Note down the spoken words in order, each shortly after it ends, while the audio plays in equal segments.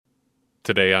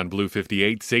Today on Blue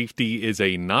 58, safety is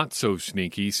a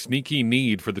not-so-sneaky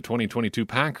need for the 2022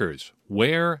 Packers.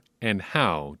 Where and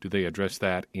how do they address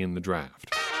that in the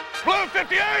draft? Blue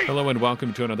 58! Hello and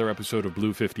welcome to another episode of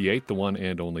Blue 58, the one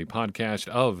and only podcast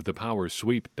of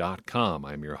thepowersweep.com.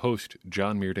 I'm your host,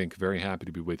 John Meerdink. Very happy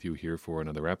to be with you here for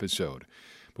another episode.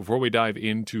 Before we dive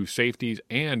into safeties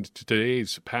and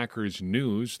today's Packers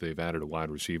news, they've added a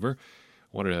wide receiver.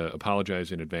 I wanted to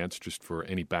apologize in advance just for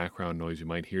any background noise you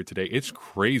might hear today. It's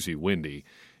crazy windy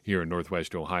here in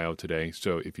Northwest Ohio today,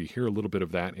 so if you hear a little bit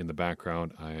of that in the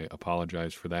background, I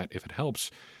apologize for that. If it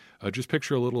helps, just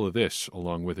picture a little of this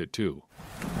along with it, too.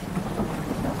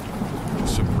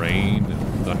 Some rain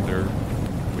and thunder.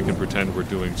 We can pretend we're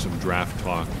doing some draft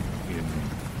talk in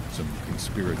some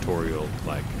conspiratorial,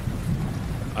 like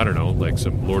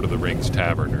some Lord of the Rings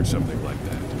tavern or something like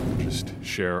that. Just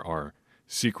share our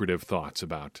secretive thoughts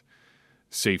about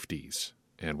safeties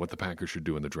and what the Packers should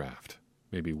do in the draft.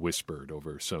 Maybe whispered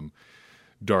over some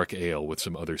dark ale with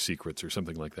some other secrets or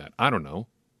something like that. I don't know.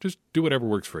 Just do whatever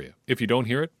works for you. If you don't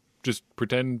hear it, just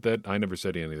pretend that I never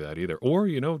said any of that either. Or,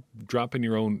 drop in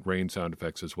your own rain sound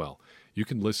effects as well. You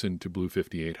can listen to Blue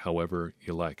 58 however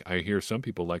you like. I hear some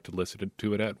people like to listen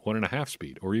to it at 1.5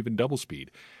 speed or even double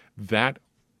speed. That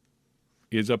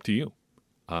is up to you.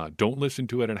 Don't listen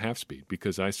to it at half speed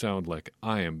because I sound like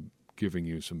I am giving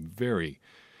you some very,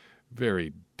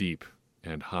 very deep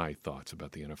and high thoughts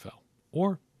about the NFL.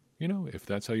 Or, if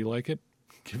that's how you like it,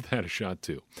 give that a shot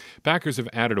too. Packers have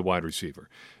added a wide receiver.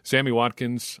 Sammy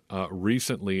Watkins,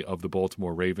 recently of the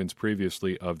Baltimore Ravens,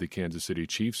 previously of the Kansas City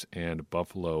Chiefs and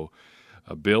Buffalo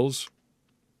Bills,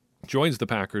 joins the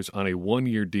Packers on a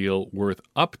one-year deal worth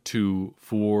up to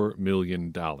 $4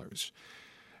 million.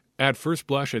 At first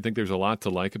blush, I think there's a lot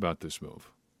to like about this move.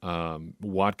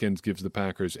 Watkins gives the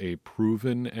Packers a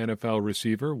proven NFL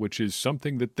receiver, which is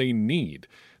something that they need.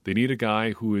 They need a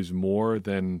guy who is more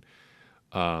than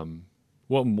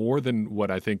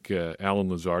what I think Allen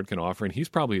Lazard can offer, and he's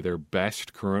probably their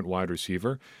best current wide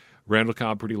receiver. Randall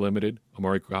Cobb, pretty limited.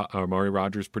 Amari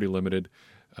Rodgers, pretty limited.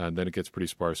 And then it gets pretty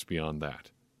sparse beyond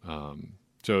that.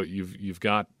 So you've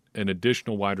got an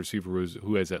additional wide receiver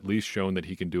who has at least shown that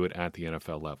he can do it at the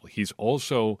NFL level. He's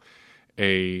also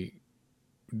a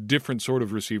different sort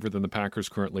of receiver than the Packers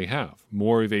currently have.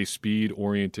 More of a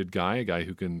speed-oriented guy, a guy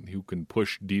who can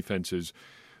push defenses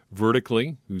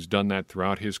vertically, who's done that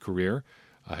throughout his career,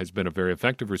 has been a very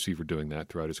effective receiver doing that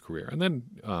throughout his career. And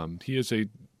then he is a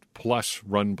plus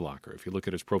run blocker. If you look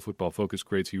at his Pro Football Focus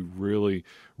grades, he really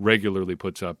regularly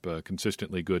puts up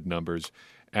consistently good numbers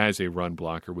as a run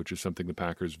blocker, which is something the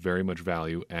Packers very much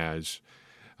value as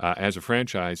a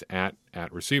franchise at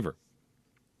receiver.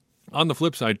 On the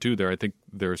flip side, too, I think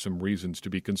there are some reasons to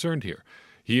be concerned here.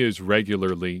 He is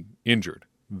regularly injured.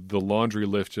 The laundry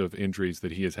list of injuries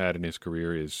that he has had in his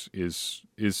career is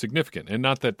significant. And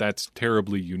not that that's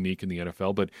terribly unique in the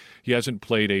NFL, but he hasn't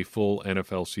played a full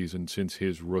NFL season since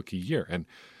his rookie year. And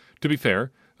to be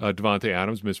fair, Davante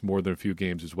Adams missed more than a few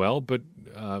games as well, but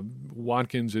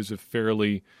Watkins is a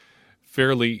fairly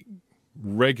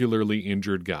regularly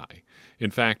injured guy.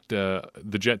 In fact,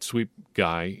 the Jet Sweep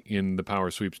guy in the Power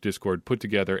Sweeps Discord put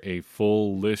together a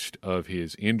full list of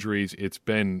his injuries. It's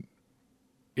been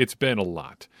a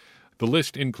lot. The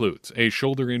list includes a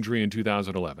shoulder injury in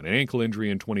 2011, an ankle injury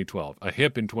in 2012, a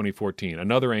hip in 2014,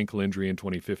 another ankle injury in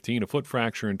 2015, a foot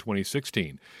fracture in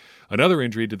 2016, another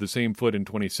injury to the same foot in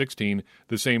 2016,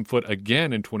 the same foot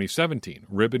again in 2017,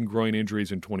 rib and groin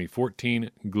injuries in 2014,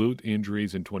 glute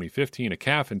injuries in 2015, a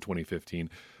calf in 2015,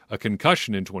 a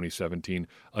concussion in 2017,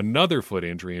 another foot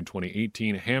injury in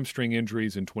 2018, hamstring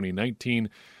injuries in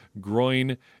 2019,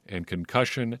 groin and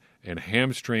concussion and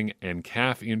hamstring and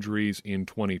calf injuries in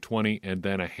 2020, and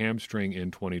then a hamstring in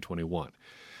 2021.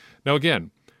 Now,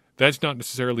 again, that's not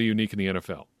necessarily unique in the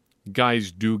NFL.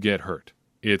 Guys do get hurt.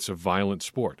 It's a violent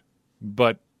sport.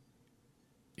 But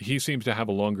he seems to have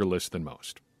a longer list than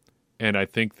most. And I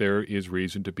think there is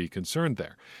reason to be concerned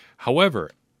there.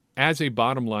 However, as a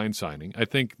bottom line signing, I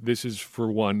think this is, for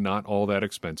one, not all that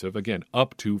expensive. Again,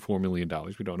 up to $4 million.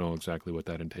 We don't know exactly what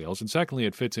that entails. And secondly,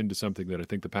 it fits into something that I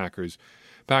think the Packers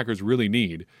really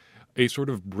need, a sort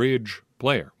of bridge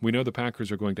player. We know the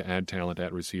Packers are going to add talent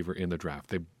at receiver in the draft.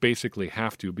 They basically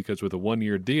have to, because with a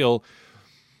one-year deal,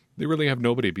 they really have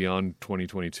nobody beyond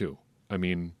 2022. I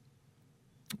mean,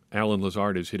 Allen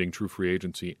Lazard is hitting true free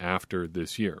agency after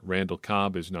this year. Randall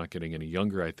Cobb is not getting any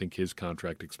younger. I think his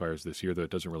contract expires this year, though it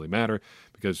doesn't really matter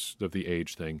because of the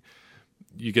age thing.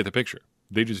 You get the picture.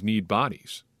 They just need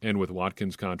bodies. And with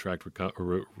Watkins' contract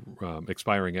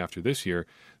expiring after this year,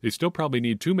 they still probably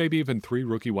need 2, maybe even 3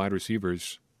 rookie wide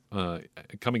receivers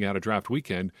coming out of draft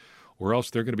weekend, or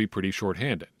else they're going to be pretty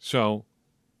shorthanded. So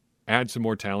add some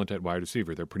more talent at wide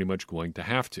receiver. They're pretty much going to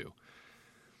have to.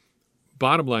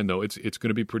 Bottom line, though, it's going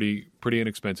to be pretty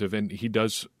inexpensive, and he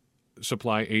does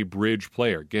supply a bridge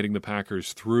player, getting the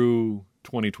Packers through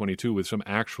 2022 with some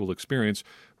actual experience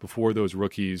before those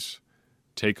rookies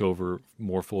take over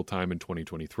more full-time in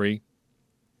 2023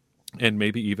 and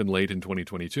maybe even late in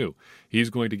 2022. He's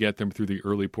going to get them through the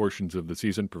early portions of the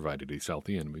season, provided he's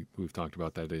healthy, and we've talked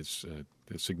about that as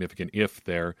a significant if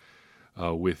there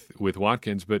with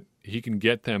Watkins, but he can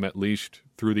get them at least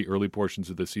through the early portions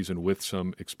of the season with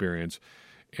some experience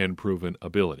and proven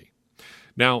ability.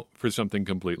 Now, for something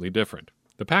completely different.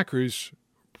 The Packers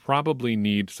probably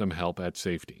need some help at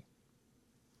safety.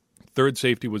 Third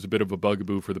safety was a bit of a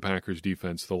bugaboo for the Packers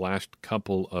defense the last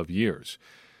couple of years.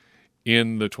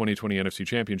 In the 2020 NFC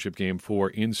Championship game,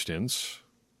 for instance,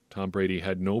 Tom Brady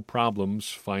had no problems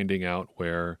finding out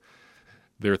where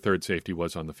their third safety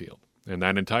was on the field. And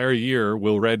that entire year,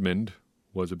 Will Redmond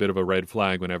was a bit of a red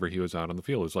flag whenever he was out on the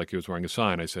field. It was like he was wearing a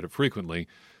sign. I said it frequently.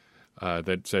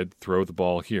 That said, throw the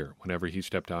ball here. Whenever he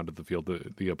stepped onto the field,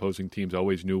 the opposing teams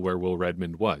always knew where Will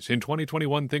Redmond was. In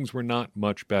 2021, things were not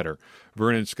much better.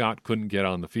 Vernon Scott couldn't get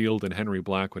on the field, and Henry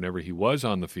Black, whenever he was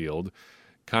on the field,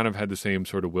 kind of had the same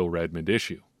sort of Will Redmond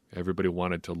issue. Everybody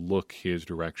wanted to look his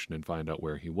direction and find out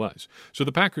where he was. So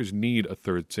the Packers need a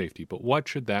third safety, but what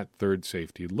should that third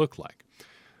safety look like?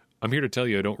 I'm here to tell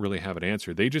you I don't really have an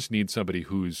answer. They just need somebody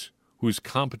who's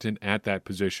competent at that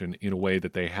position in a way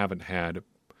that they haven't had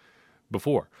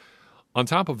before. On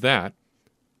top of that,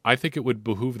 I think it would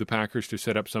behoove the Packers to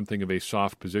set up something of a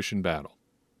soft position battle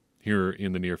here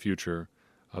in the near future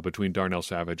between Darnell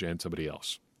Savage and somebody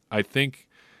else. I think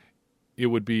it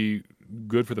would be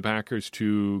good for the Packers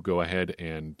to go ahead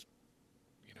and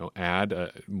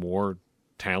add more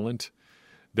talent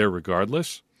there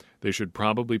regardless. They should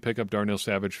probably pick up Darnell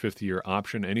Savage 50-year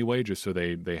option anyway, just so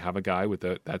they have a guy with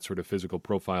that sort of physical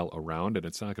profile around, and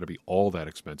it's not going to be all that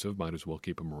expensive. Might as well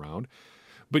keep him around.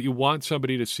 But you want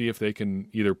somebody to see if they can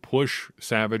either push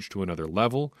Savage to another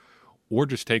level or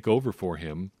just take over for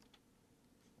him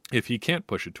if he can't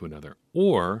push it to another.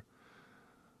 Or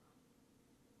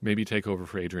maybe take over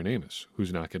for Adrian Amos,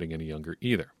 who's not getting any younger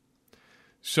either.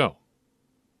 So,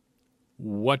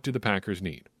 what do the Packers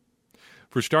need?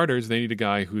 For starters, they need a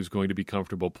guy who's going to be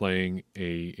comfortable playing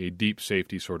a deep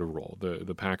safety sort of role.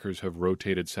 The Packers have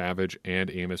rotated Savage and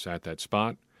Amos at that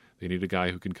spot. They need a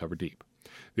guy who can cover deep.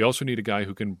 They also need a guy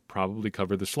who can probably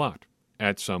cover the slot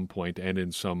at some point and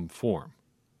in some form.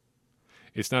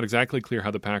 It's not exactly clear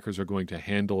how the Packers are going to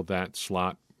handle that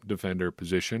slot defender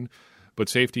position, but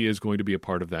safety is going to be a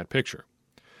part of that picture.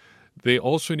 They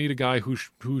also need a guy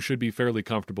who should be fairly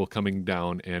comfortable coming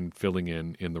down and filling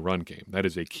in the run game. That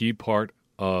is a key part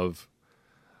of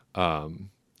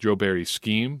Joe Barry's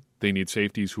scheme. They need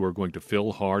safeties who are going to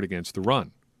fill hard against the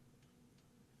run.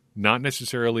 Not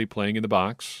necessarily playing in the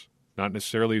box, not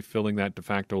necessarily filling that de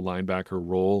facto linebacker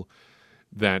role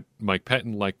that Mike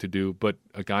Pettin liked to do, but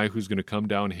a guy who's going to come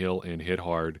downhill and hit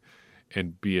hard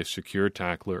and be a secure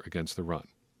tackler against the run.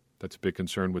 That's a big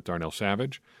concern with Darnell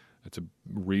Savage. That's a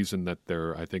reason that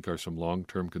there, I think, are some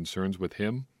long-term concerns with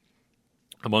him,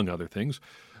 among other things.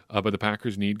 But the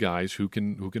Packers need guys who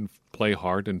can play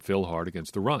hard and fill hard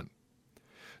against the run.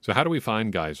 So how do we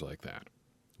find guys like that?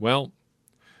 Well,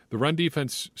 the run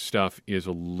defense stuff is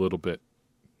a little bit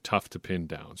tough to pin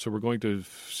down. So we're going to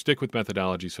stick with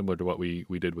methodology similar to what we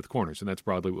did with corners, and that's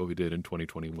broadly what we did in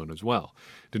 2021 as well.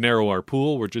 To narrow our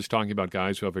pool, we're just talking about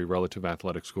guys who have a relative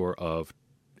athletic score of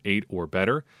 8 or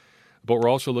better. But we're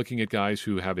also looking at guys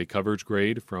who have a coverage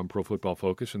grade from Pro Football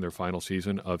Focus in their final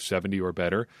season of 70 or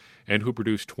better and who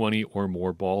produce 20 or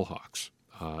more ball hawks.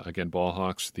 Again, ball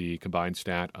hawks, the combined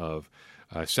stat of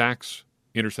sacks,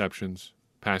 interceptions,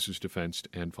 passes defensed,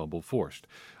 and fumble forced.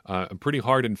 Pretty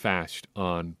hard and fast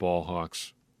on ball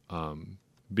hawks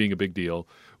being a big deal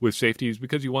with safeties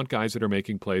because you want guys that are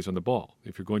making plays on the ball.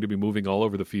 If you're going to be moving all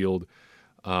over the field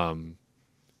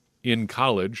in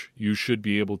college, you should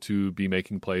be able to be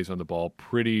making plays on the ball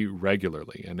pretty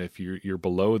regularly. And if you're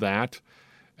below that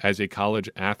as a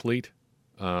college athlete,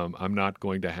 I'm not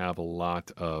going to have a lot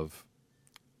of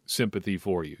sympathy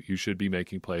for you. You should be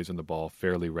making plays on the ball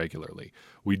fairly regularly.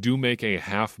 We do make a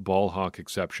half ball hawk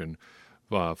exception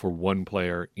for one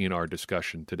player in our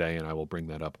discussion today, and I will bring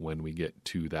that up when we get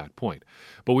to that point.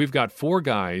 But we've got 4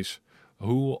 guys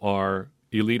who are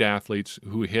elite athletes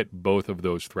who hit both of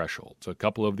those thresholds. A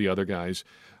couple of the other guys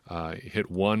hit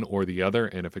one or the other,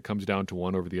 and if it comes down to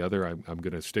one over the other, I'm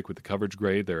going to stick with the coverage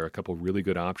grade. There are a couple really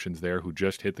good options there who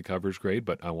just hit the coverage grade,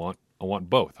 but I want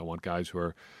both. I want guys who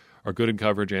are good in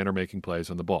coverage and are making plays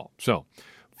on the ball. So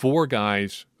 4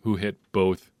 guys who hit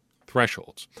both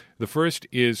thresholds. The first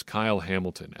is Kyle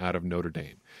Hamilton out of Notre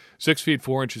Dame. 6 feet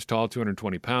 4 inches tall,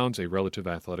 220 pounds, a relative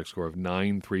athletic score of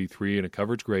 9.33, and a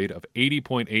coverage grade of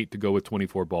 80.8 to go with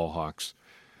 24 ball hawks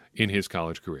in his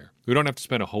college career. We don't have to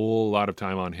spend a whole lot of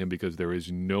time on him because there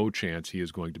is no chance he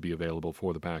is going to be available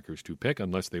for the Packers to pick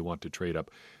unless they want to trade up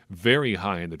very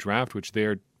high in the draft, which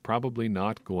they're probably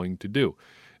not going to do.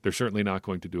 They're certainly not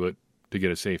going to do it to get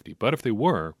a safety. But if they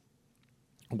were,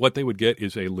 what they would get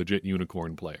is a legit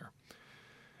unicorn player.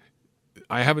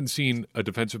 I haven't seen a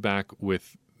defensive back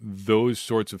with those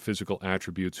sorts of physical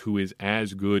attributes who is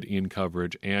as good in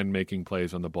coverage and making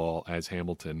plays on the ball as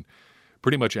Hamilton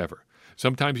pretty much ever.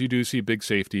 Sometimes you do see big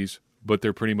safeties, but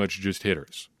they're pretty much just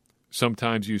hitters.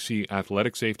 Sometimes you see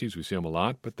athletic safeties, we see them a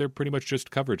lot, but they're pretty much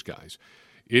just coverage guys.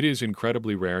 It is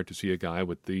incredibly rare to see a guy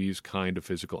with these kind of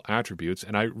physical attributes,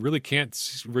 and I really can't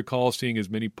recall seeing as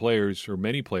many players, or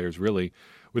many players really,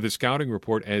 with a scouting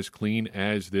report as clean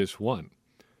as this one.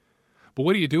 But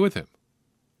what do you do with him?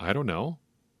 I don't know.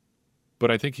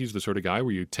 But I think he's the sort of guy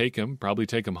where you take him, probably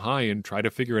take him high, and try to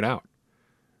figure it out.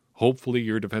 Hopefully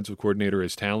your defensive coordinator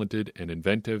is talented and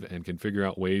inventive and can figure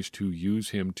out ways to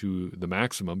use him to the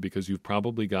maximum because you've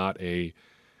probably got a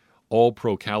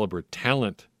all-pro caliber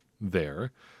talent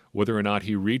there. Whether or not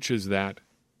he reaches that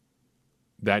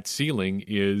ceiling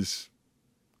is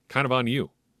kind of on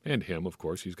you. And him, of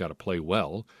course. He's got to play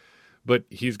well. But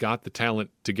he's got the talent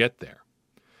to get there.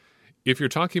 If you're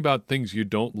talking about things you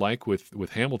don't like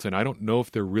with Hamilton, I don't know if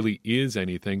there really is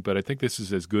anything, but I think this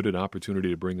is as good an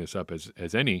opportunity to bring this up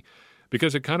as any,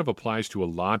 because it kind of applies to a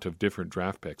lot of different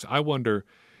draft picks. I wonder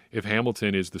if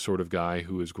Hamilton is the sort of guy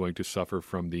who is going to suffer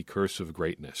from the curse of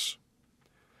greatness.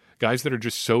 Guys that are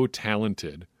just so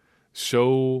talented,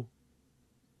 so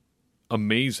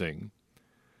amazing,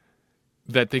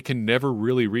 that they can never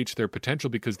really reach their potential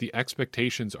because the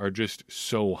expectations are just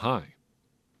so high.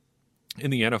 In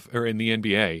the NFL or in the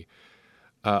NBA,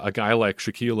 a guy like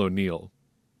Shaquille O'Neal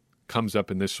comes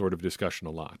up in this sort of discussion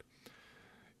a lot.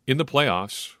 In the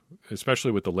playoffs,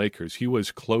 especially with the Lakers, he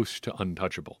was close to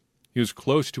untouchable. He was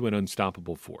close to an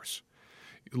unstoppable force.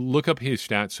 Look up his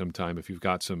stats sometime if you've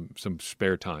got some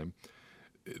spare time.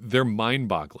 They're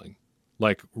mind-boggling,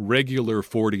 like regular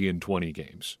 40 and 20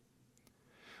 games.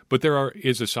 But there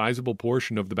is a sizable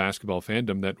portion of the basketball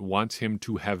fandom that wants him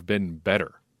to have been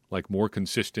better. Like more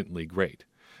consistently great.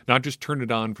 Not just turn it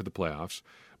on for the playoffs,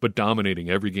 but dominating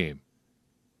every game.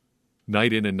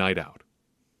 Night in and night out.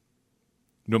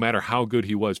 No matter how good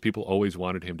he was, people always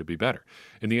wanted him to be better.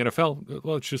 In the NFL,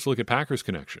 well, let's just look at Packers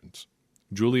connections.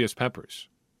 Julius Peppers.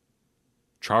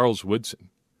 Charles Woodson.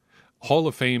 Hall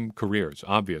of Fame careers,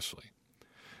 obviously.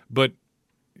 But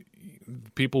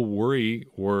people worry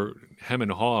or hem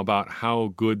and haw about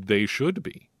how good they should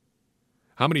be.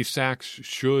 How many sacks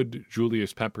should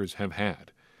Julius Peppers have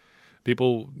had?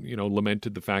 People,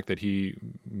 lamented the fact that he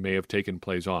may have taken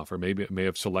plays off or maybe may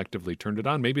have selectively turned it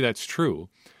on. Maybe that's true.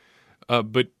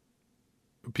 But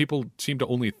people seem to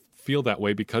only feel that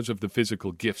way because of the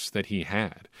physical gifts that he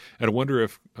had. And I wonder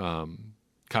if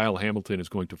Kyle Hamilton is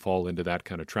going to fall into that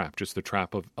kind of trap, just the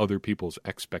trap of other people's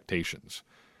expectations.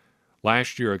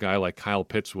 Last year, a guy like Kyle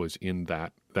Pitts was in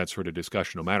that sort of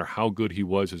discussion. No matter how good he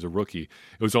was as a rookie,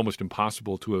 it was almost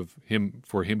impossible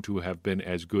for him to have been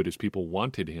as good as people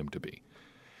wanted him to be.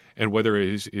 And whether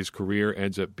his career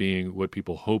ends up being what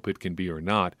people hope it can be or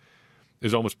not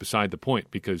is almost beside the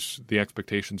point because the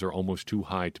expectations are almost too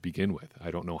high to begin with. I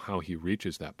don't know how he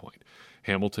reaches that point.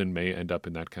 Hamilton may end up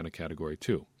in that kind of category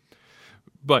too.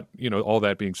 But, all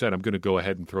that being said, I'm going to go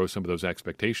ahead and throw some of those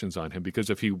expectations on him because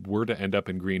if he were to end up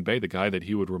in Green Bay, the guy that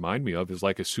he would remind me of is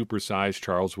like a supersized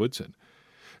Charles Woodson,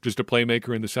 just a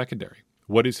playmaker in the secondary.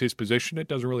 What is his position? It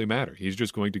doesn't really matter. He's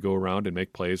just going to go around and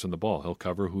make plays on the ball. He'll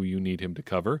cover who you need him to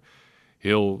cover.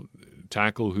 He'll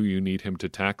tackle who you need him to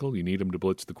tackle. You need him to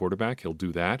blitz the quarterback. He'll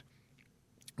do that.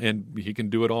 And he can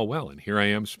do it all well. And here I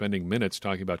am spending minutes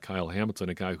talking about Kyle Hamilton,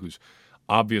 a guy who's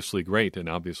obviously great and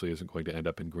obviously isn't going to end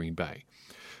up in Green Bay.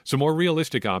 Some more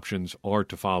realistic options are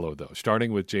to follow, though,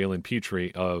 starting with Jalen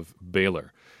Petrie of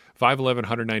Baylor. 5'11",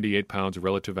 198 pounds, a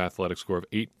relative athletic score of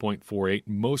 8.48.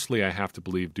 Mostly, I have to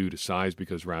believe, due to size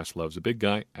because Rass loves a big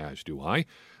guy, as do I.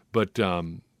 But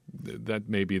that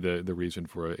may be the reason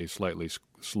for a slightly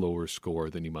slower score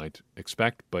than you might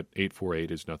expect, but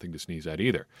 8.48 is nothing to sneeze at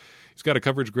either. He's got a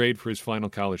coverage grade for his final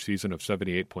college season of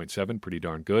 78.7, pretty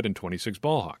darn good, and 26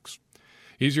 ball hawks.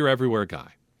 He's your everywhere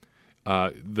guy.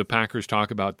 The Packers talk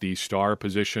about the star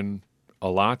position a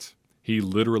lot. He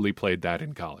literally played that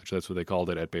in college. That's what they called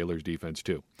it at Baylor's defense,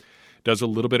 too. Does a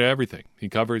little bit of everything. He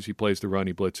covers, he plays the run,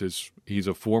 he blitzes. He's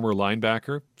a former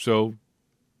linebacker, so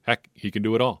Heck, he can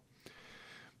do it all.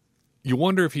 You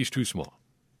wonder if he's too small.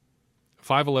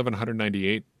 5'11",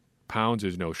 198 pounds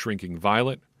is no shrinking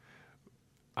violet.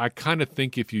 I kind of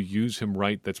think if you use him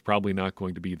right, that's probably not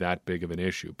going to be that big of an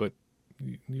issue, but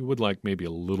you would like maybe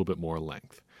a little bit more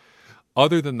length.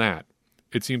 Other than that,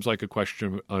 it seems like a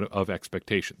question of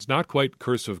expectations. Not quite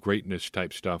curse of greatness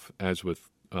type stuff as with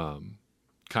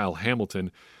Kyle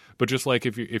Hamilton, but just like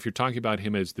if you're talking about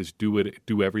him as this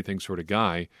do everything sort of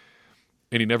guy,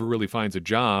 and he never really finds a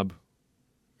job,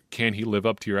 can he live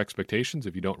up to your expectations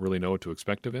if you don't really know what to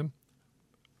expect of him?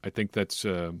 I think that's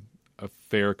a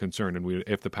fair concern, and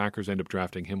if the Packers end up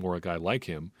drafting him or a guy like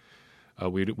him,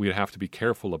 we'd have to be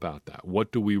careful about that.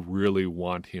 What do we really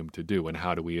want him to do, and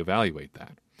how do we evaluate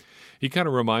that? He kind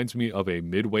of reminds me of a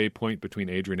midway point between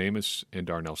Adrian Amos and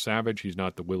Darnell Savage. He's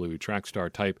not the willowy track star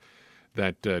type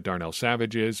that Darnell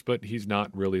Savage is, but he's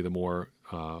not really the more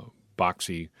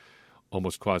boxy,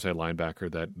 almost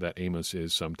quasi-linebacker that Amos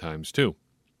is sometimes too.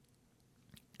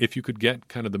 If you could get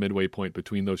kind of the midway point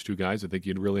between those two guys, I think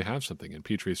you'd really have something, and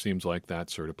Pitre seems like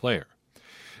that sort of player.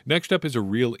 Next up is a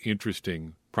real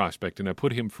interesting prospect, and I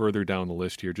put him further down the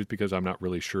list here just because I'm not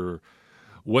really sure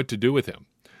what to do with him.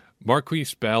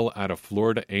 Marquise Bell out of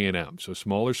Florida A&M, so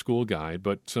smaller school guy,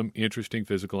 but some interesting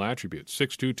physical attributes.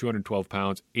 6'2", 212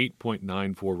 pounds,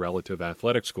 8.94 relative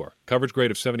athletic score. Coverage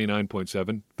grade of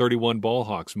 79.7, 31 ball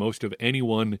hawks, most of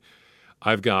anyone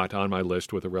I've got on my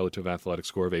list with a relative athletic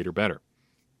score of 8 or better.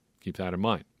 Keep that in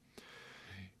mind.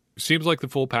 Seems like the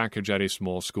full package at a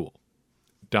small school.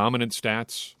 Dominant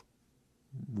stats,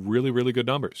 really, really good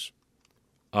numbers,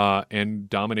 and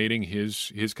dominating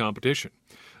his competition.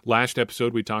 Last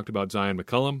episode, we talked about Zion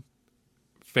McCollum.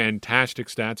 Fantastic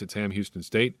stats at Sam Houston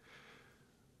State.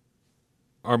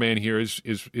 Our man here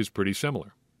is pretty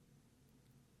similar.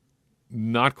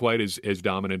 Not quite as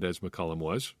dominant as McCollum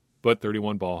was, but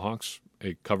 31 ball hawks,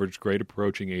 a coverage grade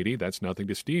approaching 80. That's nothing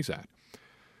to sneeze at.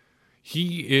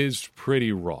 He is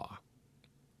pretty raw.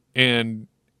 And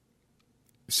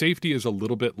safety is a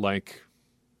little bit like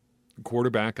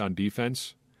quarterback on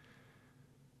defense.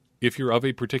 If you're of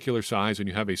a particular size and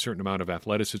you have a certain amount of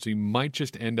athleticism, you might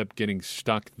just end up getting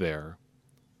stuck there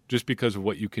just because of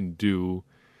what you can do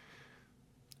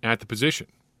at the position.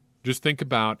 Just think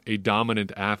about a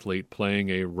dominant athlete playing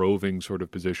a roving sort of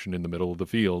position in the middle of the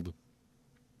field.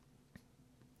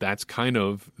 That's kind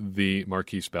of the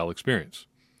Marquise Bell experience.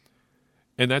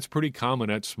 And that's pretty common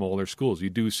at smaller schools. You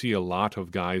do see a lot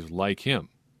of guys like him.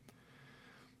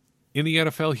 In the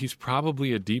NFL, he's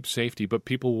probably a deep safety, but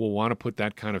people will want to put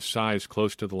that kind of size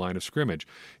close to the line of scrimmage.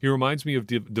 He reminds me of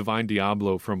Divine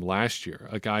Diablo from last year,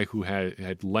 a guy who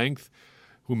had length,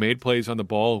 who made plays on the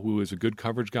ball, who is a good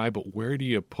coverage guy, but where do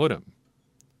you put him?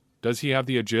 Does he have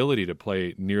the agility to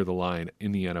play near the line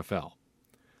in the NFL?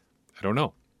 I don't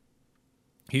know.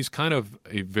 He's kind of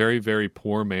a very, very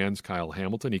poor man's Kyle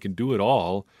Hamilton. He can do it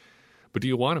all, but do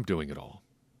you want him doing it all?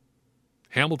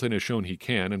 Hamilton has shown he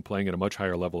can and playing at a much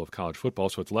higher level of college football,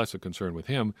 so it's less a concern with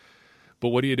him. But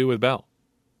what do you do with Bell?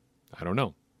 I don't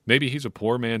know. Maybe he's a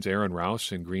poor man's Aaron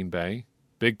Rouse in Green Bay.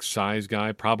 Big size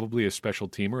guy, probably a special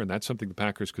teamer, and that's something the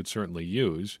Packers could certainly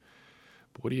use.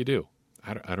 But what do you do?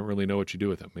 I don't really know what you do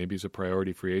with him. Maybe he's a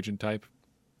priority free agent type.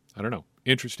 I don't know.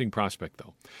 Interesting prospect,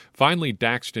 though. Finally,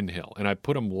 Daxton Hill, and I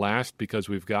put him last because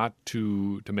we've got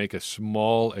to make a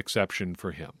small exception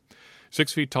for him.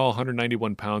 6 feet tall,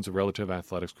 191 pounds, a relative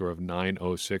athletic score of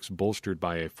 906, bolstered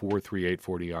by a 4.38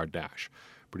 40-yard dash.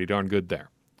 Pretty darn good there.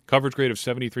 Coverage grade of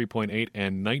 73.8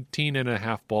 and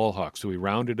 19.5 ball hawks, so we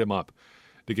rounded him up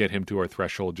to get him to our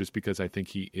threshold just because I think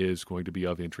he is going to be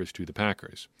of interest to the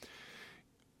Packers.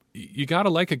 You got to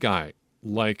like a guy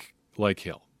like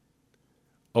Hill.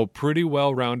 A pretty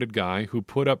well-rounded guy who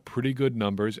put up pretty good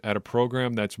numbers at a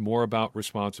program that's more about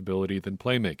responsibility than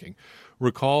playmaking.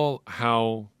 Recall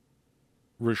how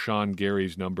Rashawn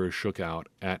Gary's numbers shook out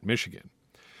at Michigan.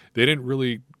 They didn't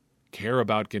really care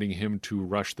about getting him to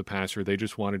rush the passer. They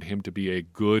just wanted him to be a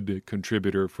good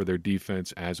contributor for their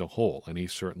defense as a whole, and he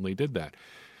certainly did that.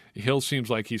 Hill seems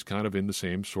like he's kind of in the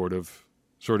same sort of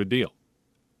deal.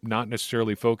 Not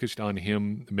necessarily focused on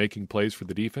him making plays for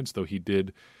the defense, though he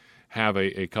did have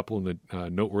a couple of the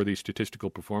noteworthy statistical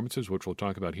performances, which we'll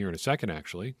talk about here in a second,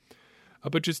 actually.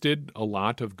 But just did a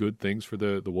lot of good things for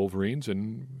the Wolverines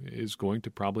and is going to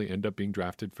probably end up being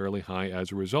drafted fairly high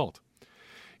as a result.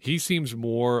 He seems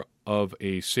more of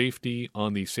a safety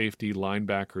on the safety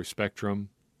linebacker spectrum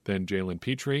than Jalen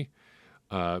Pitre.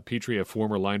 Pitre, a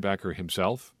former linebacker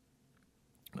himself.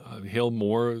 Hill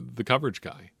more the coverage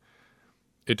guy.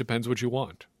 It depends what you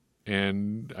want.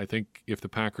 And I think if the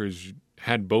Packers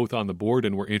had both on the board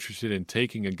and were interested in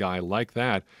taking a guy like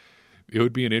that, it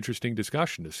would be an interesting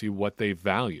discussion to see what they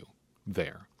value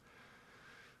there.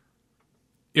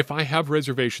 If I have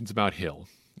reservations about Hill,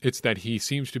 it's that he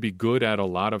seems to be good at a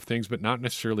lot of things, but not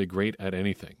necessarily great at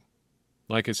anything.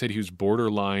 Like I said, he was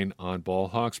borderline on ball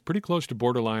hawks, pretty close to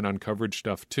borderline on coverage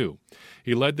stuff too.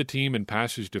 He led the team in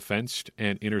passes defensed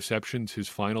and interceptions his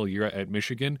final year at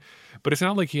Michigan, but it's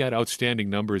not like he had outstanding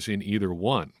numbers in either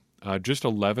one. Just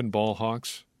 11 ball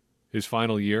hawks his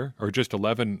final year, or just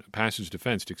 11 passes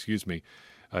defensed,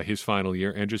 his final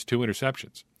year, and just 2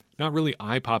 interceptions. Not really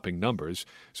eye-popping numbers,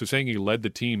 so saying he led the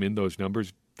team in those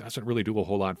numbers doesn't really do a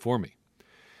whole lot for me.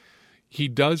 He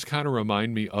does kind of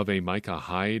remind me of a Micah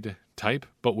Hyde type,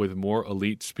 but with more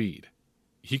elite speed.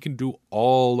 He can do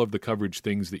all of the coverage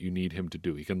things that you need him to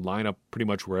do. He can line up pretty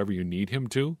much wherever you need him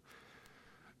to.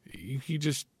 He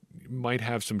just might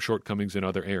have some shortcomings in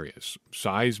other areas.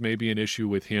 Size may be an issue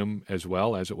with him as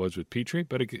well as it was with Petrie,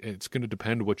 but it's going to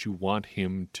depend what you want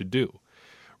him to do.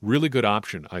 Really good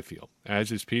option, I feel,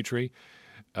 as is Petrie.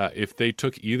 If they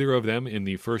took either of them in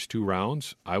the first 2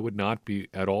 rounds, I would not be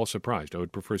at all surprised. I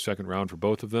would prefer second round for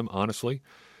both of them, honestly.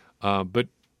 But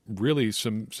really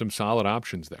some solid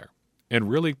options there. And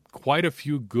really quite a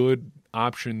few good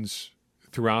options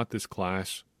throughout this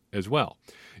class as well.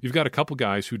 You've got a couple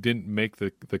guys who didn't make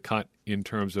the cut in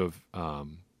terms of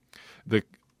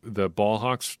the ball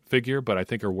hawks figure, but I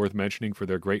think are worth mentioning for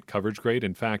their great coverage grade.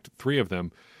 In fact, 3 of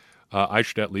them I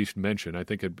should at least mention. I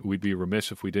think we'd be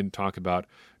remiss if we didn't talk about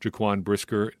Jaquan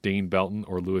Brisker, Dane Belton,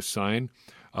 or Lewis Cine.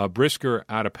 Brisker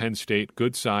out of Penn State,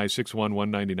 good size, 6'1",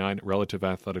 199, relative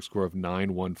athletic score of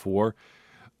 914.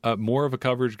 More of a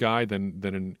coverage guy than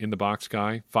an in-the-box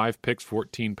guy. 5 picks,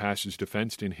 14 passes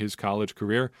defensed in his college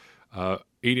career.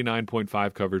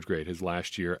 89.5 coverage grade his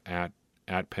last year at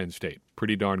Penn State.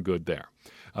 Pretty darn good there.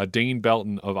 Dane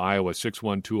Belton of Iowa,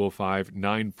 6'1", 205,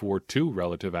 942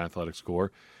 relative athletic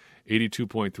score.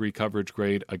 82.3 coverage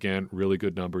grade. Again, really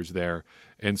good numbers there.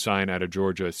 And Cine out of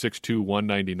Georgia, 6'2",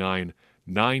 199,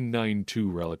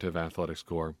 992 relative athletic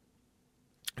score.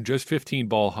 Just 15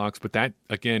 ball hawks, but that,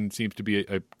 again, seems to be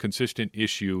a consistent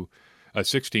issue, a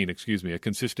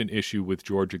consistent issue with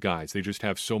Georgia guys. They just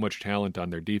have so much talent on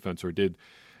their defense, or did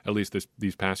at least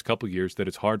these past couple years, that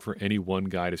it's hard for any one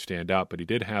guy to stand out. But he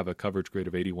did have a coverage grade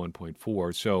of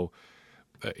 81.4, so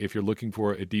if you're looking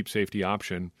for a deep safety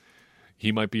option,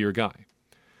 he might be your guy.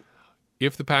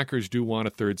 If the Packers do want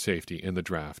a third safety in the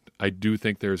draft, I do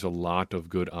think there's a lot of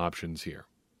good options here.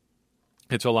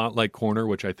 It's a lot like corner,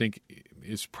 which I think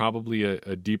is probably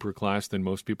a deeper class than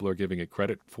most people are giving it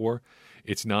credit for.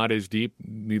 It's not as deep,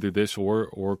 neither this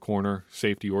or corner,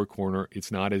 safety or corner.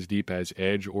 It's not as deep as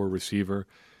edge or receiver,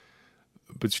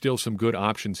 but still some good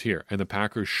options here. And the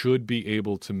Packers should be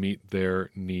able to meet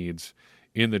their needs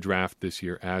in the draft this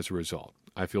year as a result.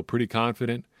 I feel pretty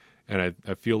confident. And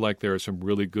I feel like there are some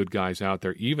really good guys out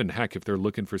there. Even, heck, if they're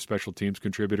looking for special teams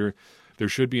contributor, there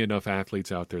should be enough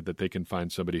athletes out there that they can find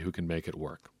somebody who can make it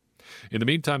work. In the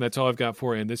meantime, that's all I've got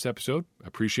for you in this episode. I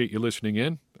appreciate you listening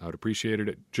in. I would appreciate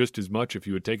it just as much if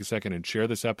you would take a second and share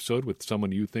this episode with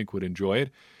someone you think would enjoy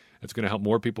it. It's going to help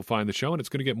more people find the show, and it's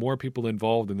going to get more people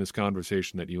involved in this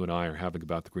conversation that you and I are having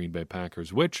about the Green Bay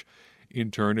Packers, which,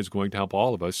 in turn, is going to help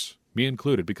all of us, me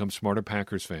included, become smarter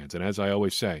Packers fans. And as I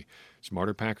always say,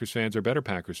 smarter Packers fans are better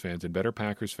Packers fans, and better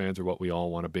Packers fans are what we all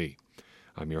want to be.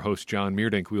 I'm your host, John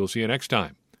Meerdink. We will see you next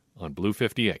time on Blue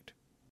 58.